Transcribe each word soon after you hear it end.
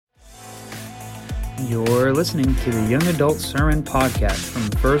You're listening to the Young Adult Sermon Podcast from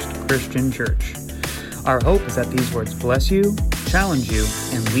First Christian Church. Our hope is that these words bless you, challenge you,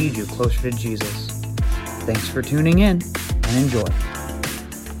 and lead you closer to Jesus. Thanks for tuning in and enjoy.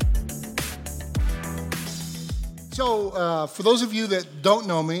 So, for those of you that don't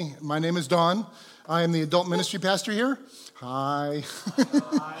know me, my name is Don. I am the adult ministry pastor here. Hi.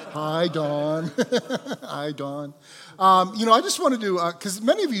 Hi, Don. Hi, Don. I just wanted to, because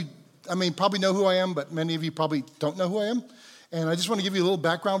many of you, probably know who I am, but many of you probably don't know who I am. And I just want to give you a little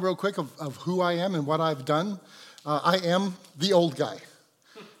background real quick of who I am and what I've done. I am the old guy.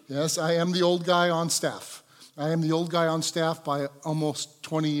 Yes, I am the old guy on staff. I am the old guy on staff by almost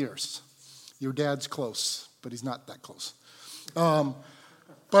 20 years. Your dad's close, but he's not that close. But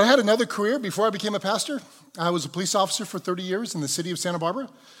I had another career before I became a pastor. I was a police officer for 30 years in the city of Santa Barbara.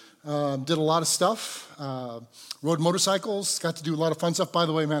 Did a lot of stuff. Rode motorcycles. Got to do a lot of fun stuff. By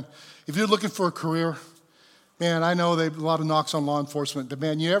the way, man, if you're looking for a career, man, I know there's a lot of knocks on law enforcement. But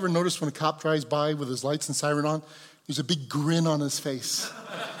man, you ever notice when a cop drives by with his lights and siren on, there's a big grin on his face.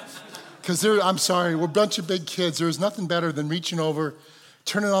 Because I'm sorry, we're a bunch of big kids. There's nothing better than reaching over,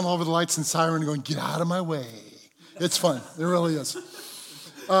 turning on all of the lights and siren and going, get out of my way. It's fun. It really is.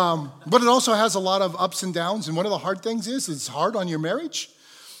 But it also has a lot of ups and downs. And one of the hard things is it's hard on your marriage.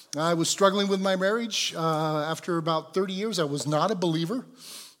 I was struggling with my marriage. After about 30 years, I was not a believer.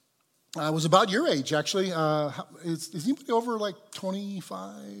 I was about your age, actually. Is anybody over like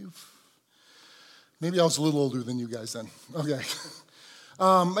 25? Maybe I was a little older than you guys then. Okay.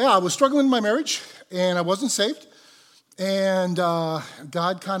 I was struggling in my marriage, and I wasn't saved. And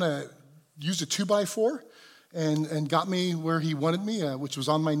God kind of used a 2x4 and got me where he wanted me, which was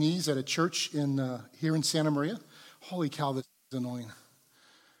on my knees at a church here in Santa Maria. Holy cow, this is annoying.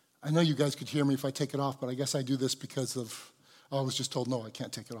 I know you guys could hear me if I take it off, but I guess I do this because I was just told, no, I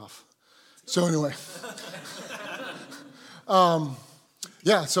can't take it off. So anyway. God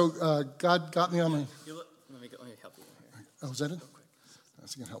got me on my... Let me help you here. Oh, is that it?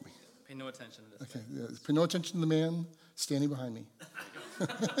 That's going to help me. Pay no attention to this. Okay, pay no attention to the man standing behind me.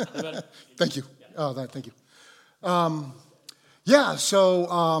 Thank you. Oh, thank you. I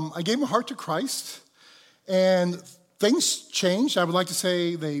gave my heart to Christ, and things changed. I would like to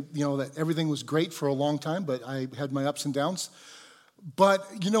say that everything was great for a long time, but I had my ups and downs. But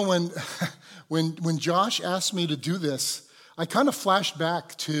when Josh asked me to do this, I kind of flashed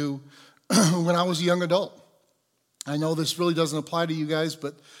back to when I was a young adult. I know this really doesn't apply to you guys,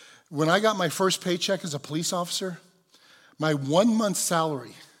 but when I got my first paycheck as a police officer, my 1 month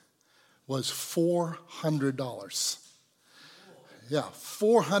salary was $400. Yeah,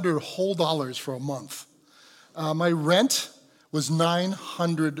 $400 whole dollars for a month. My rent was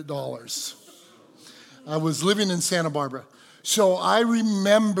 $900. I was living in Santa Barbara. So I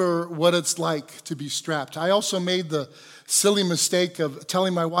remember what it's like to be strapped. I also made the silly mistake of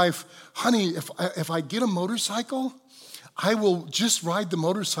telling my wife, honey, if I get a motorcycle, I will just ride the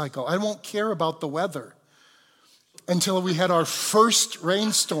motorcycle. I won't care about the weather. Until we had our first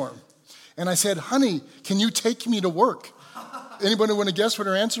rainstorm. And I said, honey, can you take me to work? Anybody want to guess what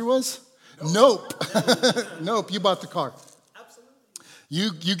her answer was? Nope. Nope, you bought the car.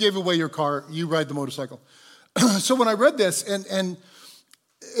 Absolutely. You gave away your car, you ride the motorcycle. So when I read this, and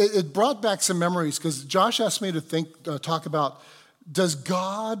it brought back some memories, because Josh asked me to talk about, does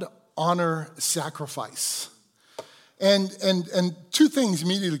God honor sacrifice? And two things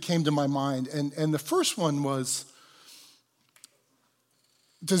immediately came to my mind. And the first one was,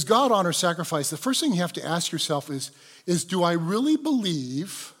 does God honor sacrifice? The first thing you have to ask yourself is do I really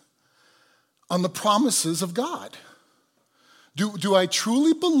believe on the promises of God? Do I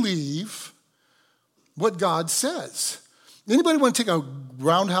truly believe what God says? Anybody want to take a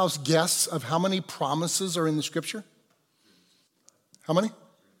roundhouse guess of how many promises are in the scripture? How many?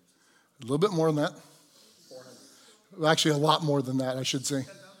 A little bit more than that. 400. Well, actually, a lot more than that, I should say.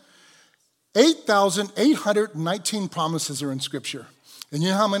 8,819 promises are in scripture. And you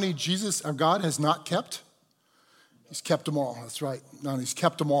know how many God has not kept? He's kept them all. That's right. No, he's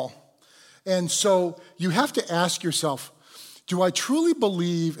kept them all. And so you have to ask yourself, do I truly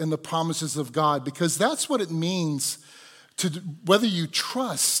believe in the promises of God? Because that's what it means to whether you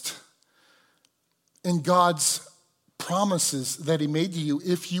trust in God's promises that he made to you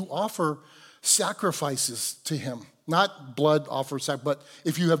if you offer sacrifices to him. Not blood offer, but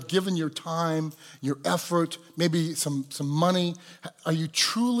if you have given your time, your effort, maybe some money, are you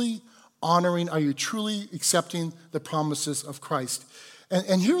truly honoring, are you truly accepting the promises of Christ?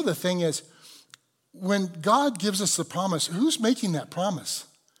 And here the thing is, when God gives us the promise, who's making that promise?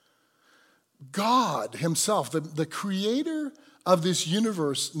 God himself, the creator of this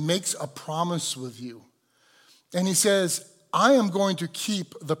universe makes a promise with you. And he says, I am going to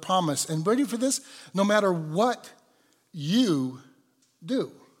keep the promise. And ready for this? No matter what you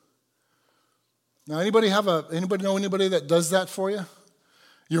do. Now, anybody know anybody that does that for you?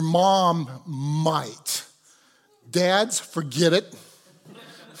 Your mom might. Dads, forget it.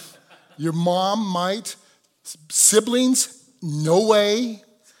 Your mom might. Siblings, no way.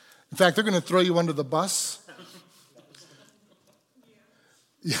 In fact, they're going to throw you under the bus.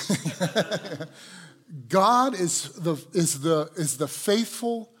 God is the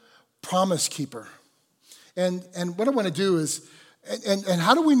faithful promise keeper. And what I want to do is, and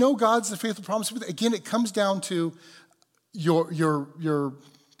how do we know God's the faithful promise keeper? Again, it comes down to your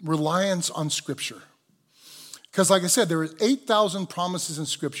reliance on Scripture. Because like I said, there are 8,000 promises in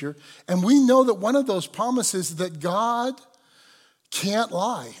Scripture, and we know that one of those promises is that God can't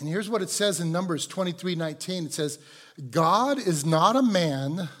lie. And here's what it says in Numbers 23:19. It says, God is not a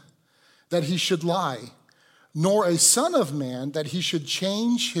man that he should lie, nor a son of man that he should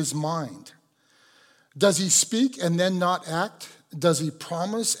change his mind. Does he speak and then not act? Does he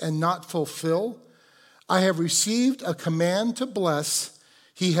promise and not fulfill? I have received a command to bless.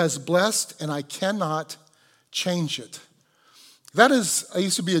 He has blessed, and I cannot change it. That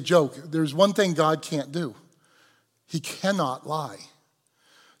used to be a joke. There's one thing God can't do. He cannot lie.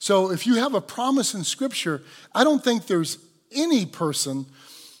 So if you have a promise in Scripture, I don't think there's any person,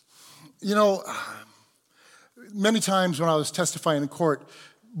 many times when I was testifying in court,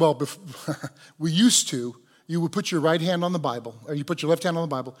 you would put your right hand on the Bible, or you put your left hand on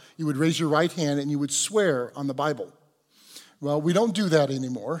the Bible, you would raise your right hand and you would swear on the Bible. Well, we don't do that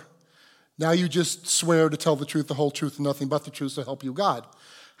anymore. Now you just swear to tell the truth, the whole truth, and nothing but the truth, so help you God.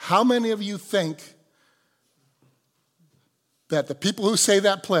 How many of you think that the people who say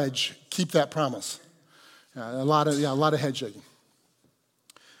that pledge keep that promise? A lot of head shaking.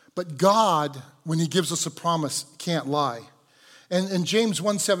 But God, when he gives us a promise, can't lie. And in James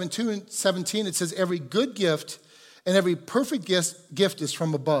 1:17, it says, every good gift and every perfect gift is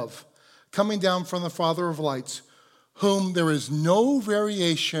from above, coming down from the Father of lights, whom there is no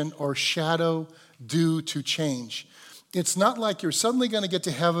variation or shadow due to change. It's not like you're suddenly going to get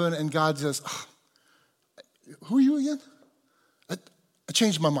to heaven and God says, who are you again? I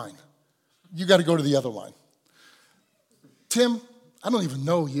changed my mind. You got to go to the other line. Tim, I don't even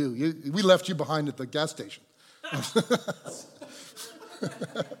know you. We left you behind at the gas station.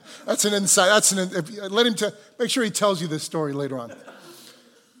 That's an insight. Let him make sure he tells you this story later on.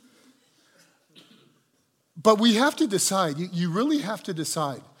 But we have to decide. You really have to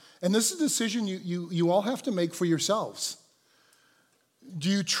decide. And this is a decision you all have to make for yourselves. Do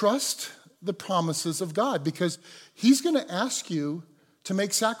you trust the promises of God? Because he's going to ask you to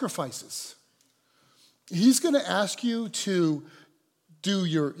make sacrifices. He's going to ask you to do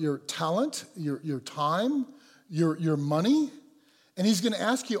your talent, your time, your money. And he's going to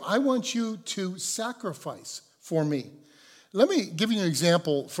ask you, I want you to sacrifice for me. Let me give you an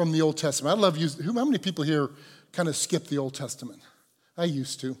example from the Old Testament. I love using, how many people here kind of skip the Old Testament? I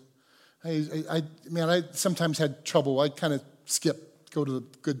used to. I sometimes had trouble. I kind of go to the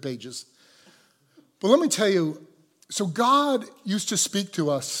good pages. But let me tell you, so God used to speak to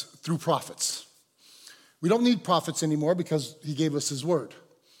us through prophets. We don't need prophets anymore because he gave us his word.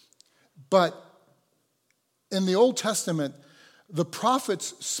 But in the Old Testament, the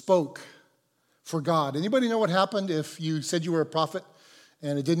prophets spoke for God. Anybody know what happened if you said you were a prophet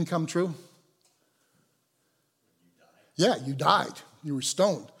and it didn't come true? Yeah, you died. You were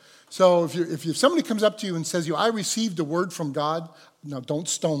stoned. So if somebody comes up to you and says, I received a word from God, now don't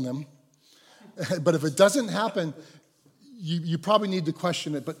stone them. But if it doesn't happen, you probably need to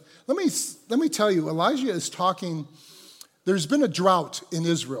question it. But let me tell you, Elijah is talking, there's been a drought in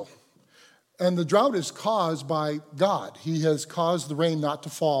Israel. And the drought is caused by God. He has caused the rain not to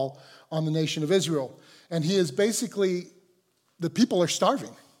fall on the nation of Israel. And he is basically, the people are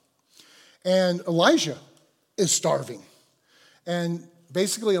starving. And Elijah is starving. And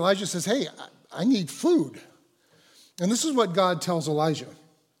basically Elijah says, hey, I need food. And this is what God tells Elijah.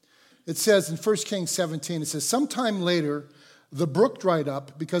 It says in 1 Kings 17, it says, sometime later, the brook dried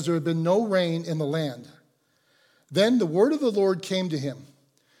up because there had been no rain in the land. Then the word of the Lord came to him.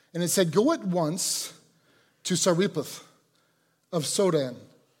 And it said, go at once to Sarepth of Sidon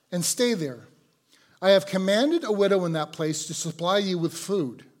and stay there. I have commanded a widow in that place to supply you with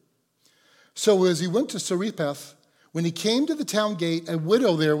food. So as he went to Sarepth, when he came to the town gate, a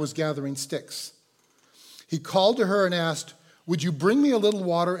widow there was gathering sticks. He called to her and asked, would you bring me a little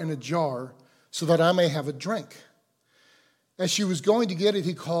water in a jar so that I may have a drink? As she was going to get it,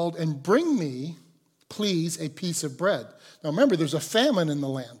 he called, and bring me please a piece of bread. Now remember, there's a famine in the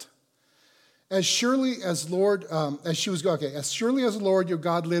land. As surely as the Lord your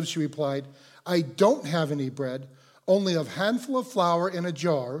God lives, she replied, I don't have any bread, only a handful of flour in a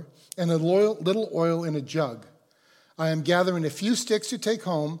jar and a little oil in a jug. I am gathering a few sticks to take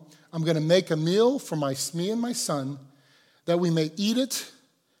home. I'm going to make a meal for me and my son, that we may eat it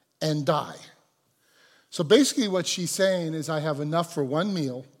and die. So basically what she's saying is, I have enough for one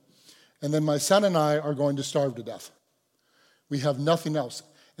meal, and then my son and I are going to starve to death. We have nothing else.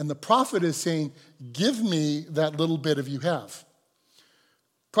 And the prophet is saying, give me that little bit of you have.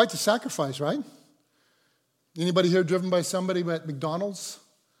 Quite the sacrifice, right? Anybody here driven by somebody at McDonald's?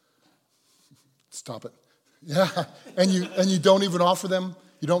 Stop it. Yeah, and you don't even offer them.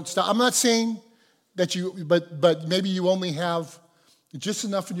 You don't stop. I'm not saying that but maybe you only have just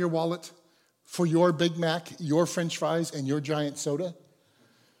enough in your wallet for your Big Mac, your French fries, and your giant soda.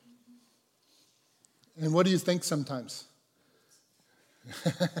 And what do you think sometimes?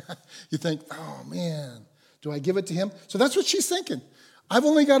 You think, oh man, do I give it to him? So that's what she's thinking. I've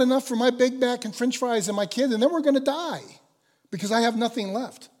only got enough for my Big Mac and French fries and my kid, and then we're going to die because I have nothing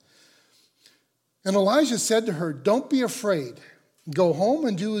left. And Elijah said to her, don't be afraid. Go home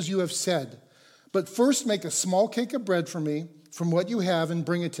and do as you have said. But first make a small cake of bread for me from what you have and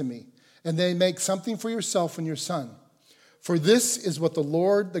bring it to me. And then make something for yourself and your son. For this is what the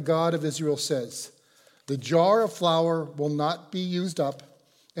Lord, the God of Israel, says. The jar of flour will not be used up,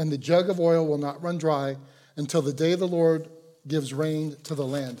 and the jug of oil will not run dry until the day the Lord gives rain to the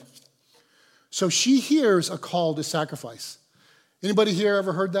land. So she hears a call to sacrifice. Anybody here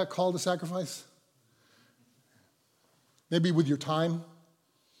ever heard that call to sacrifice? Maybe with your time.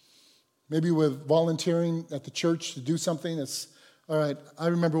 Maybe with volunteering at the church to do something. It's all right. I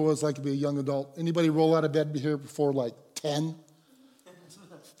remember what it was like to be a young adult. Anybody roll out of bed here before like 10?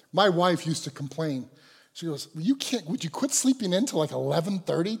 My wife used to complain. She goes, would you quit sleeping in till like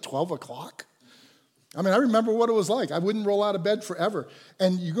 11:30, 12 o'clock? I mean, I remember what it was like. I wouldn't roll out of bed forever.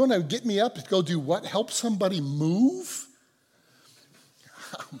 And you're going to get me up to go do what? Help somebody move?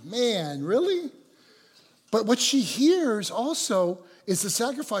 Oh, man, really? But what she hears also is the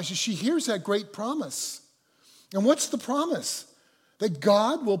sacrifices. She hears that great promise. And what's the promise? That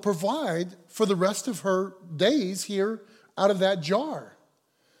God will provide for the rest of her days here out of that jar.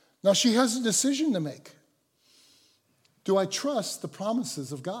 Now she has a decision to make. Do I trust the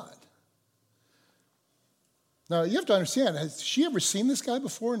promises of God? Now you have to understand, has she ever seen this guy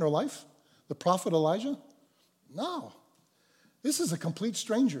before in her life? The prophet Elijah? No. This is a complete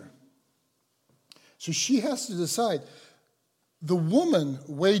stranger. So she has to decide. The woman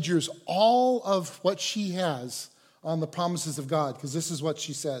wagers all of what she has on the promises of God, because this is what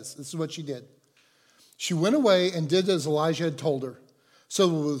she says. This is what she did. She went away and did as Elijah had told her. So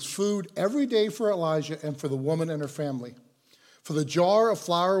there was food every day for Elijah and for the woman and her family. For the jar of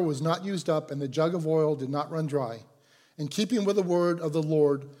flour was not used up, and the jug of oil did not run dry, in keeping with the word of the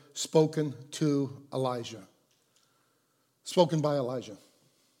Lord spoken to Elijah. Spoken by Elijah.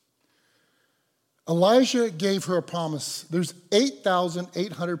 Elijah gave her a promise. There's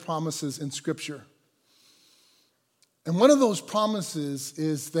 8,800 promises in Scripture. And one of those promises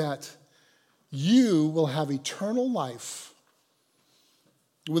is that you will have eternal life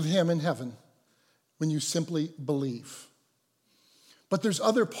with him in heaven when you simply believe. But there's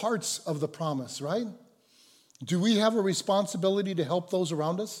other parts of the promise, right? Do we have a responsibility to help those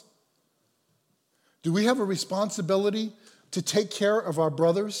around us? Do we have a responsibility to take care of our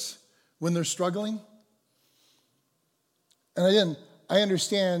brothers when they're struggling? And again, I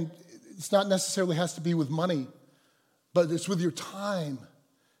understand it's not necessarily has to be with money, but it's with your time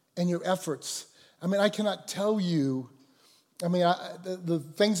and your efforts. I mean, I cannot tell you, the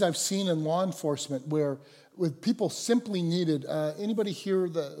things I've seen in law enforcement where people simply needed, anybody here,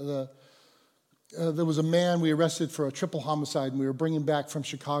 there was a man we arrested for a triple homicide, and we were bringing back from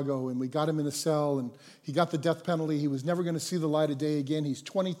Chicago, and we got him in a cell, and he got the death penalty. He was never going to see the light of day again. He's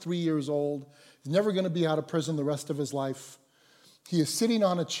 23 years old. He's never going to be out of prison the rest of his life. He is sitting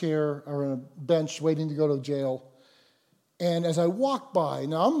on a chair or on a bench waiting to go to jail. And as I walk by,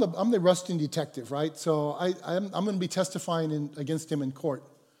 now I'm the arresting detective, right? So I'm going to be testifying against him in court.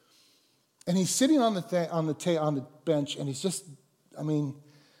 And he's sitting on the bench, and he's just,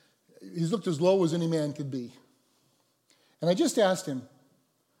 he's looked as low as any man could be. And I just asked him,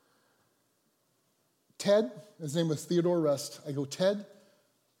 Ted, his name was Theodore Rest. I go, Ted,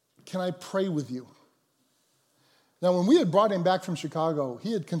 can I pray with you? Now, when we had brought him back from Chicago,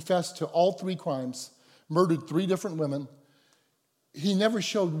 he had confessed to all 3 crimes, murdered 3 different women. He never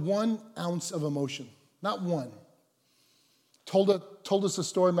showed 1 ounce of emotion, not one. told us the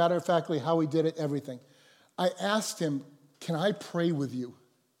story, matter-of-factly, how he did it, everything. I asked him, can I pray with you?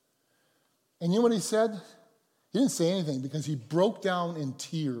 And you know what he said? He didn't say anything because he broke down in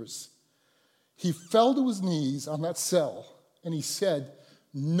tears. He fell to his knees on that cell and he said,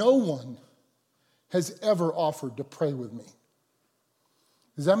 no one has ever offered to pray with me.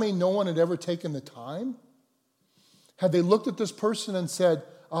 Does that mean no one had ever taken the time? Had they looked at this person and said,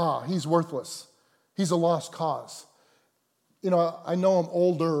 he's worthless. He's a lost cause. You know, I know I'm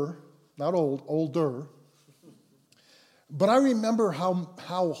older, not old, older. But I remember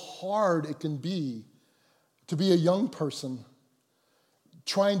how hard it can be to be a young person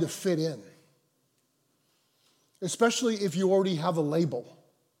trying to fit in. Especially if you already have a label.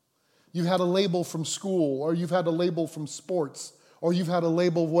 You had a label from school, or you've had a label from sports, or you've had a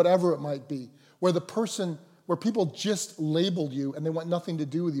label, whatever it might be, where people just labeled you and they want nothing to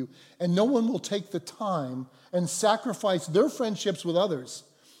do with you. And no one will take the time and sacrifice their friendships with others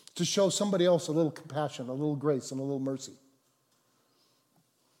to show somebody else a little compassion, a little grace, and a little mercy.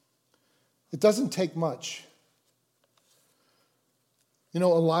 It doesn't take much. You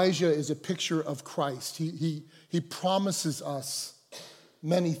know, Elijah is a picture of Christ. He promises us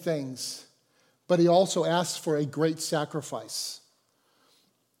many things, but he also asks for a great sacrifice.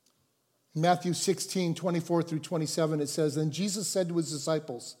 In Matthew 16, 24 through 27, it says, Then Jesus said to his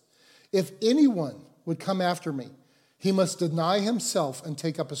disciples, If anyone would come after me, he must deny himself and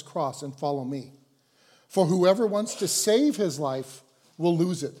take up his cross and follow me. For whoever wants to save his life will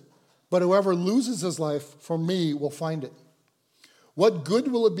lose it, but whoever loses his life for me will find it. What good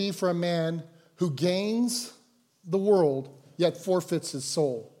will it be for a man who gains the world yet forfeits his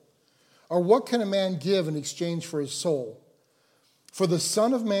soul? Or what can a man give in exchange for his soul? For the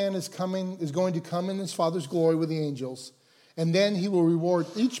Son of Man is going to come in his Father's glory with the angels, and then he will reward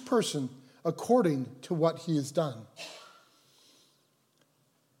each person according to what he has done.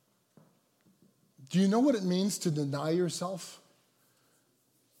 Do you know what it means to deny yourself?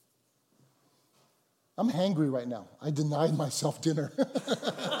 I'm hangry right now. I denied myself dinner.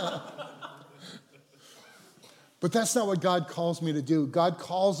 But that's not what God calls me to do. God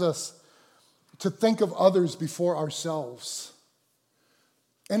calls us to think of others before ourselves.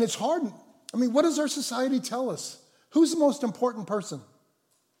 And it's hard. I mean, what does our society tell us? Who's the most important person?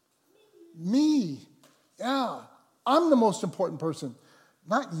 Me. Yeah, I'm the most important person.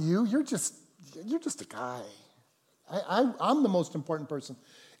 Not you. You're just a guy. I'm the most important person.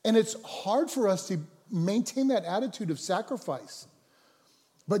 And it's hard for us to maintain that attitude of sacrifice.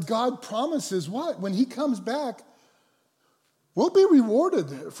 But God promises what? When he comes back, we'll be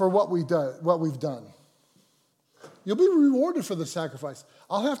rewarded for what we've done. You'll be rewarded for the sacrifice.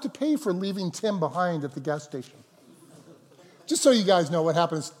 I'll have to pay for leaving Tim behind at the gas station. Just so you guys know what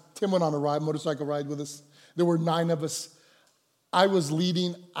happens, Tim went on a motorcycle ride with us. There were 9 of us. I was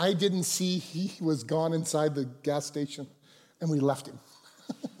leading. I didn't see he was gone inside the gas station, and we left him.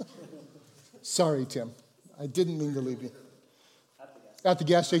 Sorry, Tim. I didn't mean to leave you. At the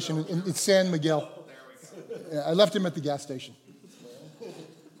gas station in San Miguel. Yeah, I left him at the gas station.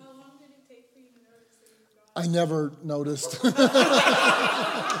 How long did it take for you to notice that you were gone? I never noticed.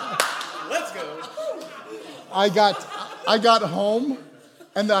 Let's go. I got home,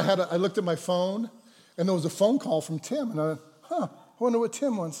 and I looked at my phone, and there was a phone call from Tim, and I went, I wonder what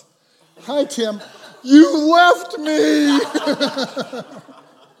Tim wants. Hi, Tim. You left me.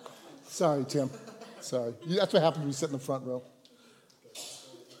 Sorry, Tim. Sorry. That's what happens when you sit in the front row.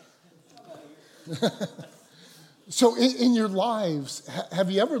 So in your lives,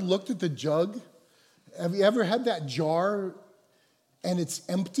 have you ever looked at the jug? Have you ever had that jar and it's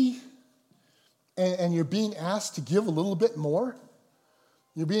empty and you're being asked to give a little bit more?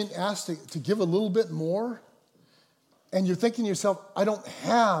 You're being asked to give a little bit more and you're thinking to yourself, I don't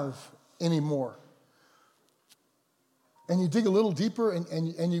have any more. And you dig a little deeper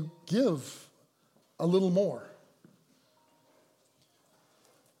and you give a little more.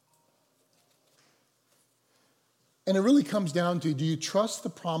 And it really comes down to, do you trust the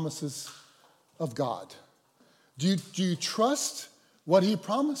promises of God? Do you trust what he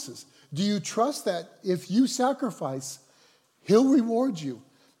promises? Do you trust that if you sacrifice, he'll reward you?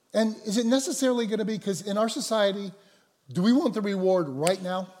 And is it necessarily going to be, because in our society, do we want the reward right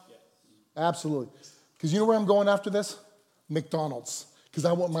now? Yes. Absolutely. Because you know where I'm going after this? McDonald's. Because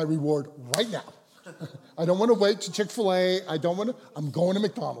I want my reward right now. I don't want to wait to Chick-fil-A. I'm going to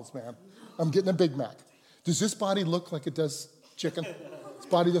McDonald's, man. I'm getting a Big Mac. Does this body look like it does chicken? This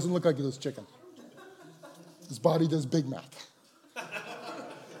body doesn't look like it does chicken. This body does Big Mac.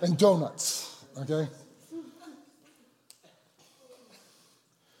 And donuts, okay?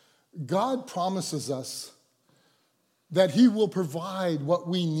 God promises us that he will provide what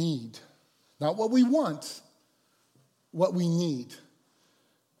we need. Not what we want, what we need.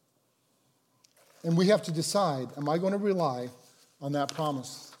 And we have to decide, am I going to rely on that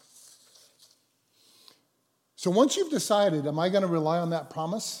promise? So once you've decided, am I going to rely on that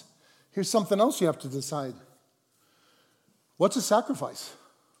promise? Here's something else you have to decide. What's a sacrifice?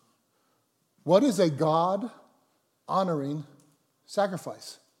 What is a God-honoring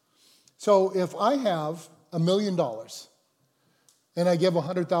sacrifice? So if I have $1 million and I give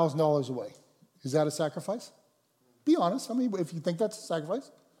 $100,000 away, is that a sacrifice? Be honest. I mean, if you think that's a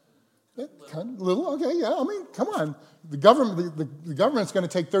sacrifice. Yeah, kind of, little, okay, yeah. I mean, come on. The government's going to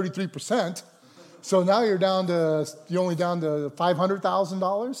take 33%. So now you're only down to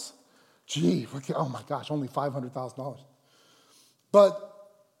 $500,000. Gee, oh my gosh, only $500,000. But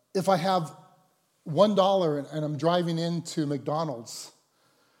if I have $1 and I'm driving into McDonald's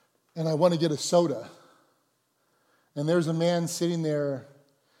and I want to get a soda, and there's a man sitting there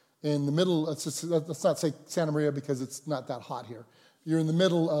in the middle, let's not say Santa Maria because it's not that hot here. You're in the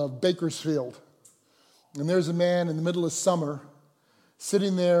middle of Bakersfield, and there's a man in the middle of summer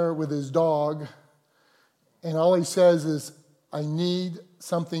sitting there with his dog, and all he says is, I need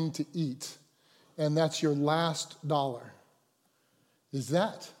something to eat, and that's your last dollar. Is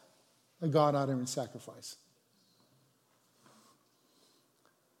that a God-honoring sacrifice?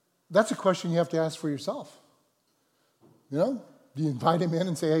 That's a question you have to ask for yourself. You know, do you invite him in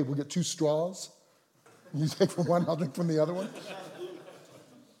and say, hey, we'll get 2 straws? You take from one, I'll drink from the other one.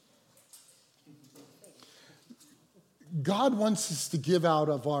 God wants us to give out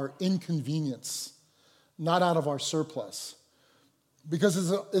of our inconvenience, not out of our surplus. Because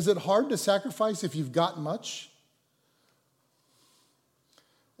is it hard to sacrifice if you've got much?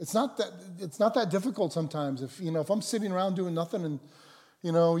 It's not that difficult sometimes. If I'm sitting around doing nothing and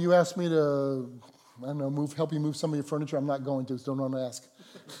you ask me to, I don't know, help you move some of your furniture, I'm not going to, so don't want to ask.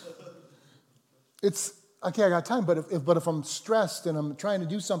 It's okay, I got time, but if I'm stressed and I'm trying to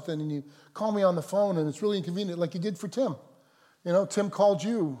do something and you call me on the phone and it's really inconvenient, like you did for Tim. Tim called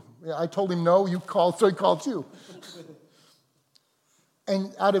you. I told him no, you called, so he called you.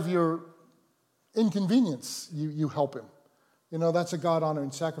 And out of your inconvenience, you help him. That's a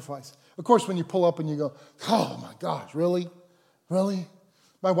God-honoring sacrifice. Of course, when you pull up and you go, oh my gosh, really? Really?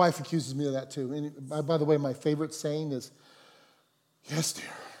 My wife accuses me of that too. And by the way, my favorite saying is, yes, dear.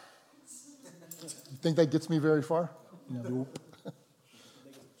 You think that gets me very far? Nope.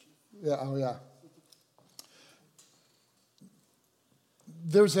 Yeah, oh yeah.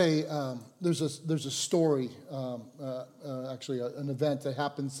 There's a story, actually an event that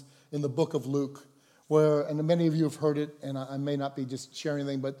happens in the book of Luke, where, and many of you have heard it, and I may not be just sharing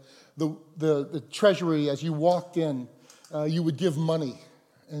anything, but the treasury, as you walked in, you would give money,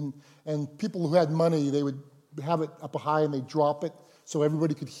 and people who had money, they would have it up high and they drop it so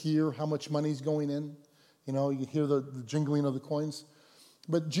everybody could hear how much money's going in. You could hear the jingling of the coins.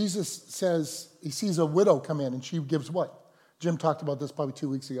 But Jesus says he sees a widow come in, and she gives what? Jim talked about this probably 2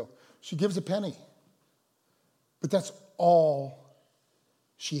 weeks ago. She gives a penny. But that's all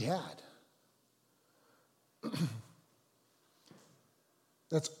she had.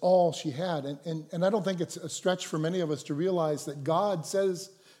 That's all she had. And I don't think it's a stretch for many of us to realize that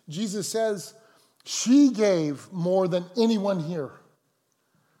Jesus says, she gave more than anyone here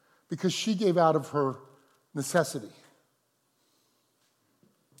because she gave out of her necessity.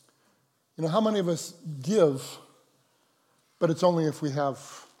 How many of us give, but it's only if we have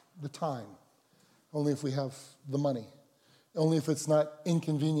the time, only if we have the money, only if it's not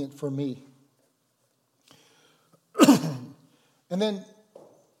inconvenient for me. And then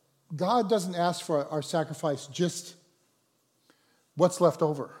God doesn't ask for our sacrifice just what's left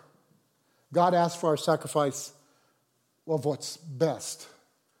over. God asks for our sacrifice of what's best,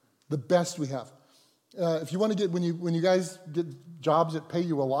 the best we have. If you want to get, when you guys get jobs that pay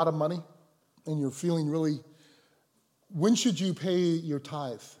you a lot of money and you're feeling really, when should you pay your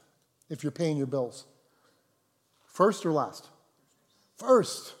tithe if you're paying your bills? First or last?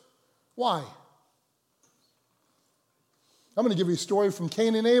 First. Why? I'm going to give you a story from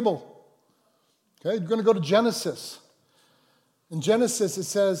Cain and Abel. Okay, you're going to go to Genesis. In Genesis, it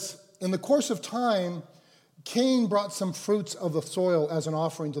says, in the course of time, Cain brought some fruits of the soil as an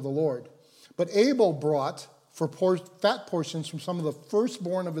offering to the Lord. But Abel brought fat portions from some of the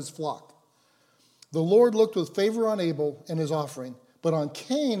firstborn of his flock. The Lord looked with favor on Abel and his offering, but on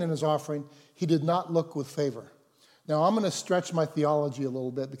Cain and his offering, he did not look with favor. Now, I'm going to stretch my theology a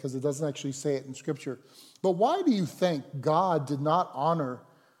little bit because it doesn't actually say it in Scripture. But why do you think God did not honor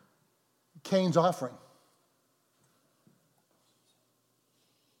Cain's offering?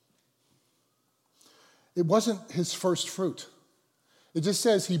 It wasn't his first fruit. It just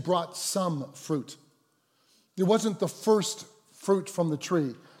says he brought some fruit. It wasn't the first fruit from the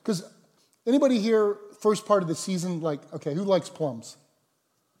tree. Because anybody here, first part of the season, like, okay, who likes plums?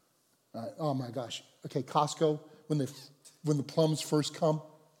 All right, oh my gosh. Okay, Costco, when the plums first come,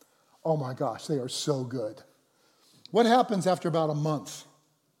 oh my gosh, they are so good. What happens after about a month?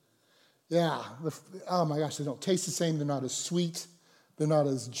 Yeah, oh my gosh, they don't taste the same. They're not as sweet. They're not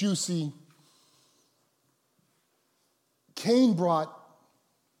as juicy. Cain brought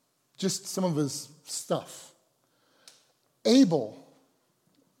just some of his stuff. Abel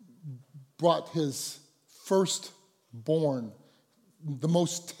brought his firstborn, the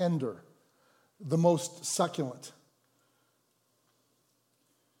most tender, the most succulent.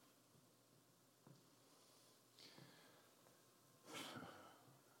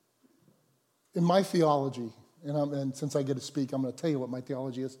 In my theology, and since I get to speak, I'm going to tell you what my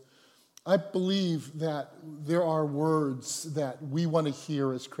theology is. I believe that there are words that we want to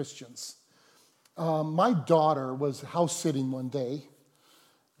hear as Christians. My daughter was house sitting one day.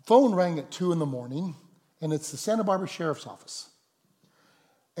 Phone rang at 2 a.m, and it's the Santa Barbara Sheriff's Office.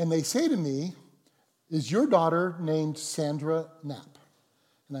 And they say to me, "Is your daughter named Sandra Knapp?"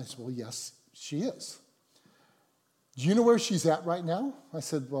 And I said, "Well, yes, she is." "Do you know where she's at right now?" I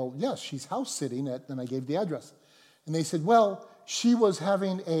said, "Well, yes, she's house sitting at," and I gave the address. And they said, "Well, she was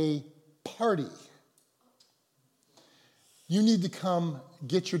having a party. You need to come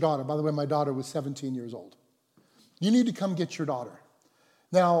get your daughter." By the way, my daughter was 17 years old. "You need to come get your daughter."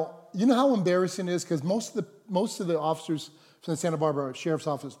 Now, you know how embarrassing it is? Because most of the officers from the Santa Barbara Sheriff's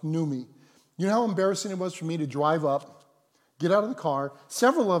Office knew me. You know how embarrassing it was for me to drive up, get out of the car.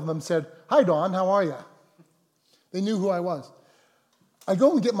 Several of them said, "Hi, Dawn, how are you?" They knew who I was. I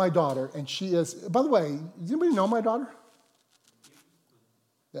go and get my daughter, and she is, by the way, does anybody know my daughter?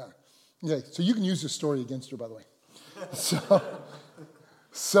 Yeah. Okay, so you can use this story against her, by the way.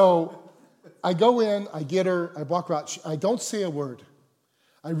 So I go in, I get her, I walk her out. I don't say a word.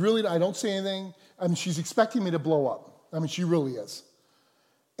 I don't say anything. I mean, she's expecting me to blow up. I mean, she really is.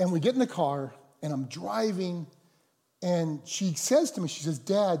 And we get in the car, and I'm driving, and she says to me, she says,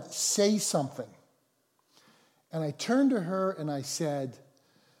 "Dad, say something." And I turned to her and I said,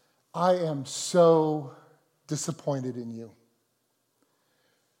 "I am so disappointed in you."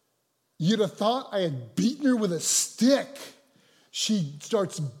 You'd have thought I had beaten her with a stick. She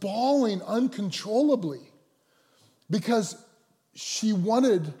starts bawling uncontrollably because she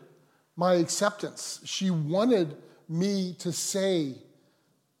wanted my acceptance. She wanted me to say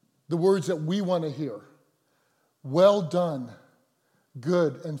the words that we want to hear. "Well done,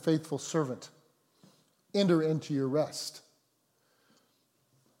 good and faithful servant. Enter into your rest."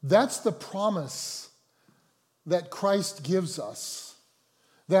 That's the promise that Christ gives us.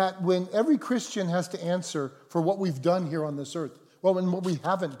 That when every Christian has to answer for what we've done here on this earth, well, and what we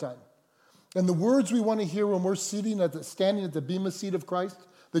haven't done. And the words we want to hear when we're standing at the bema seat of Christ,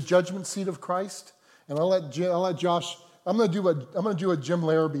 the judgment seat of Christ. And I'll let Josh. I'm going to do what Jim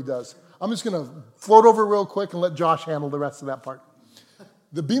Larrabee does. I'm just going to float over real quick and let Josh handle the rest of that part.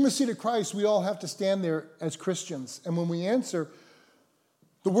 The bema seat of Christ, we all have to stand there as Christians. And when we answer,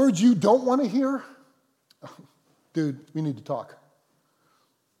 the words you don't want to hear, "Dude, we need to talk."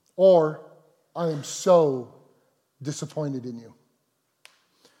 Or, "I am so disappointed in you."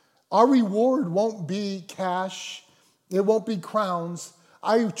 Our reward won't be cash. It won't be crowns.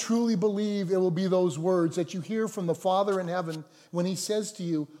 I truly believe it will be those words that you hear from the Father in heaven when he says to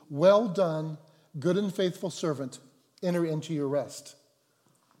you, "Well done, good and faithful servant. Enter into your rest."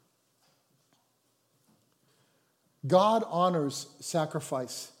 God honors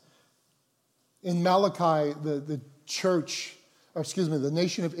sacrifice. In Malachi, the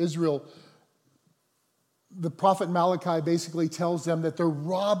nation of Israel, the prophet Malachi basically tells them that they're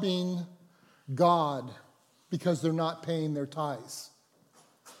robbing God because they're not paying their tithes.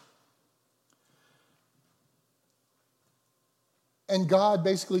 And God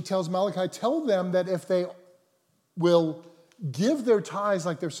basically tells Malachi, tell them that if they will give their tithes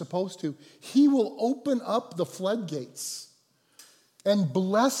like they're supposed to, he will open up the floodgates and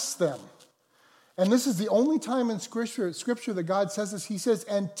bless them. And this is the only time in Scripture that God says this. He says,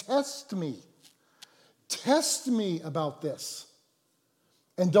 "And test me. Test me about this.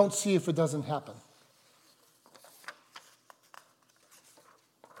 And don't see if it doesn't happen."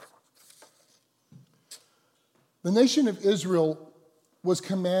 The nation of Israel was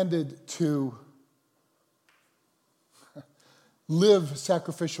commanded to live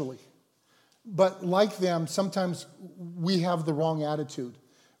sacrificially. But like them, sometimes we have the wrong attitude.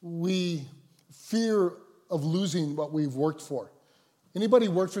 We fear of losing what we've worked for. Anybody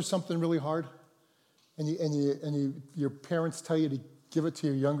worked for something really hard? and your parents tell you to give it to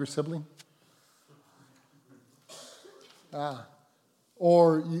your younger sibling?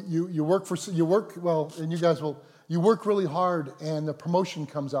 Or you work really hard and the promotion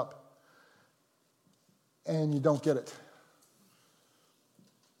comes up and you don't get it.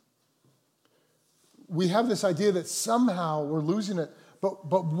 We have this idea that somehow we're losing it,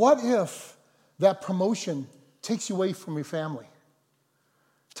 but what if that promotion takes you away from your family,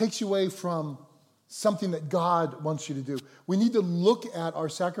 takes you away from something that God wants you to do? We need to look at our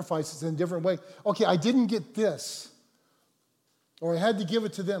sacrifices in a different way. Okay, I didn't get this, or I had to give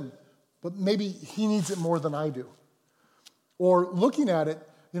it to them, but maybe he needs it more than I do. Or looking at it,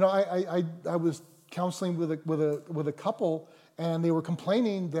 I was counseling with a couple, and they were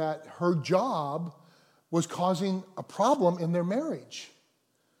complaining that her job was causing a problem in their marriage.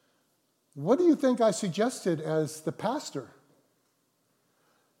 What do you think I suggested as the pastor?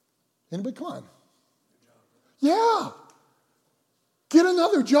 Anybody? Come on. Yeah. Get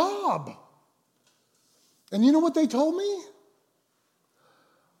another job. And you know what they told me?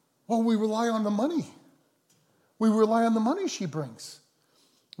 Well, we rely on the money. We rely on the money she brings.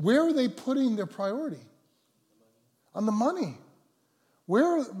 Where are they putting their priority? On the money.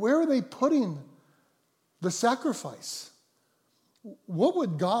 Where are they putting the sacrifice? What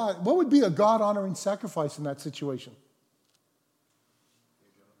would be a God-honoring sacrifice in that situation?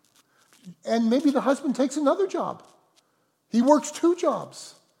 And maybe the husband takes another job. He works 2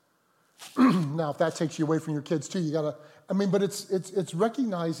 jobs. Now, if that takes you away from your kids too, but it's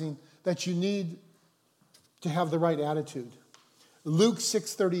recognizing that you need to have the right attitude. Luke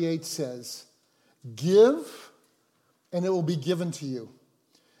 6:38 says, "Give, and it will be given to you.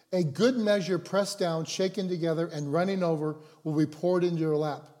 A good measure pressed down, shaken together, and running over will be poured into your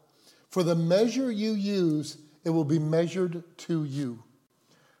lap. For the measure you use, it will be measured to you."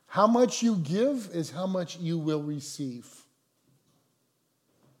 How much you give is how much you will receive.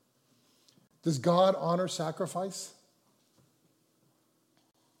 Does God honor sacrifice?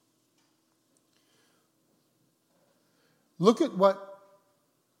 Look at what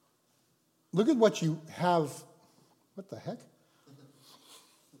you have. What the heck?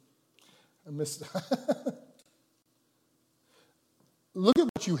 I missed. Look at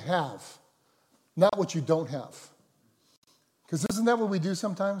what you have, not what you don't have. Because isn't that what we do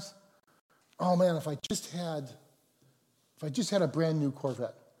sometimes? Oh man, if I just had a brand new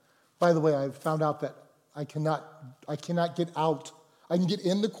Corvette. By the way, I found out that I cannot get out. I can get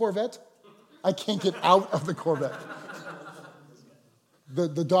in the Corvette. I can't get out of the Corvette.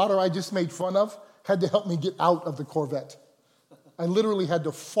 The daughter I just made fun of had to help me get out of the Corvette. I literally had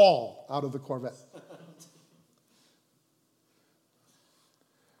to fall out of the Corvette.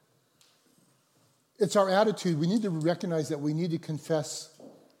 It's our attitude. We need to recognize that we need to confess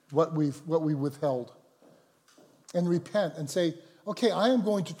what we withheld and repent and say, okay, I am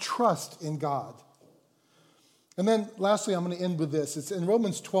going to trust in God. And then lastly, I'm going to end with this. It's in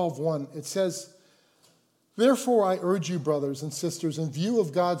Romans 12:1. It says, "Therefore I urge you, brothers and sisters, in view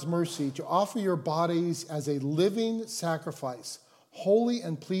of God's mercy, to offer your bodies as a living sacrifice, holy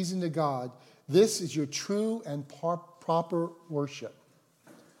and pleasing to God. This is your true and proper worship."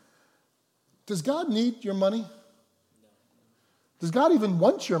 Does God need your money? Does God even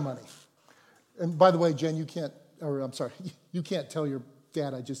want your money? And by the way, Jen, you can't tell your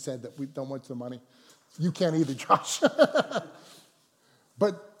dad I just said that we don't want the money. You can't either, Josh.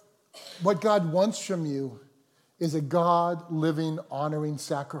 But what God wants from you is a God-living, honoring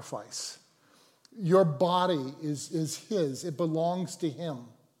sacrifice. Your body is his. It belongs to him.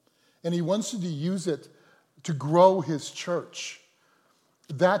 And he wants you to use it to grow his church.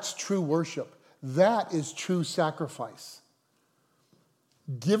 That's true worship. That is true sacrifice.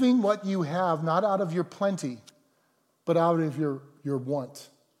 Giving what you have, not out of your plenty, but out of your want.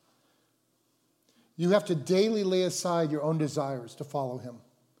 You have to daily lay aside your own desires to follow him.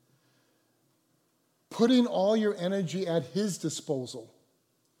 Putting all your energy at his disposal.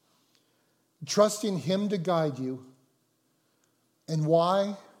 Trusting him to guide you. And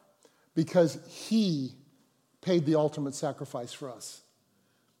why? Because he paid the ultimate sacrifice for us.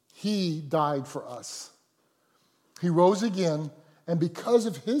 He died for us. He rose again, and because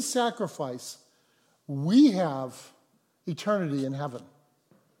of his sacrifice, we have eternity in heaven.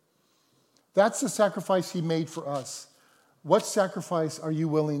 That's the sacrifice he made for us. What sacrifice are you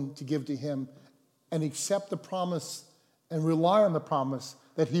willing to give to him and accept the promise and rely on the promise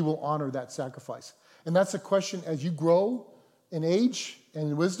that he will honor that sacrifice? And that's a question as you grow in age and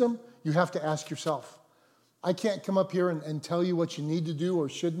in wisdom, you have to ask yourself. I can't come up here and tell you what you need to do or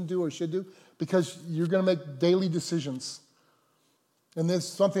shouldn't do or should do because you're going to make daily decisions. And there's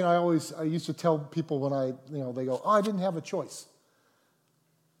something I used to tell people when they go, I didn't have a choice.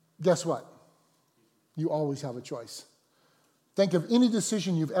 Guess what? You always have a choice. Think of any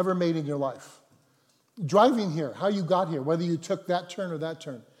decision you've ever made in your life. Driving here, how you got here, whether you took that turn or that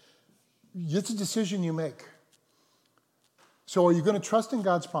turn. It's a decision you make. So are you going to trust in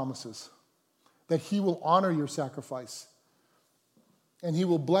God's promises that he will honor your sacrifice and he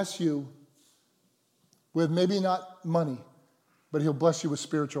will bless you with maybe not money, but he'll bless you with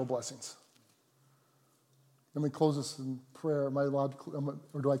spiritual blessings? Let me close this in prayer. Am I allowed to,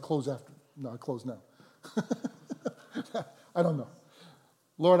 or do I close after? No, I close now. I don't know.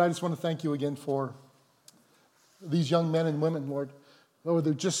 Lord, I just want to thank you again for these young men and women, Lord. Lord,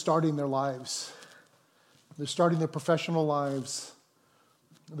 they're just starting their lives. They're starting their professional lives.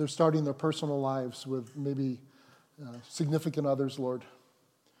 They're starting their personal lives with maybe significant others, Lord.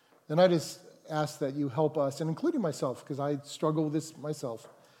 And I just ask that you help us, and including myself, because I struggle with this myself,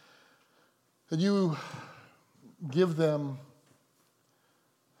 that you give them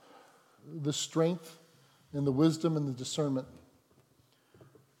the strength and the wisdom and the discernment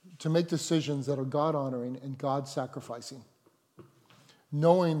to make decisions that are God-honoring and God-sacrificing,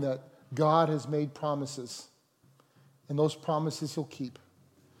 knowing that God has made promises, and those promises he'll keep.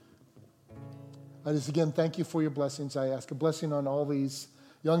 I just, again, thank you for your blessings. I ask a blessing on all these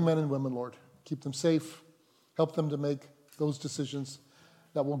young men and women, Lord. Keep them safe. Help them to make those decisions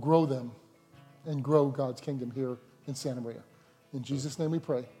that will grow them and grow God's kingdom here in Santa Maria. In Jesus' name we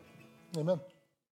pray. Amen.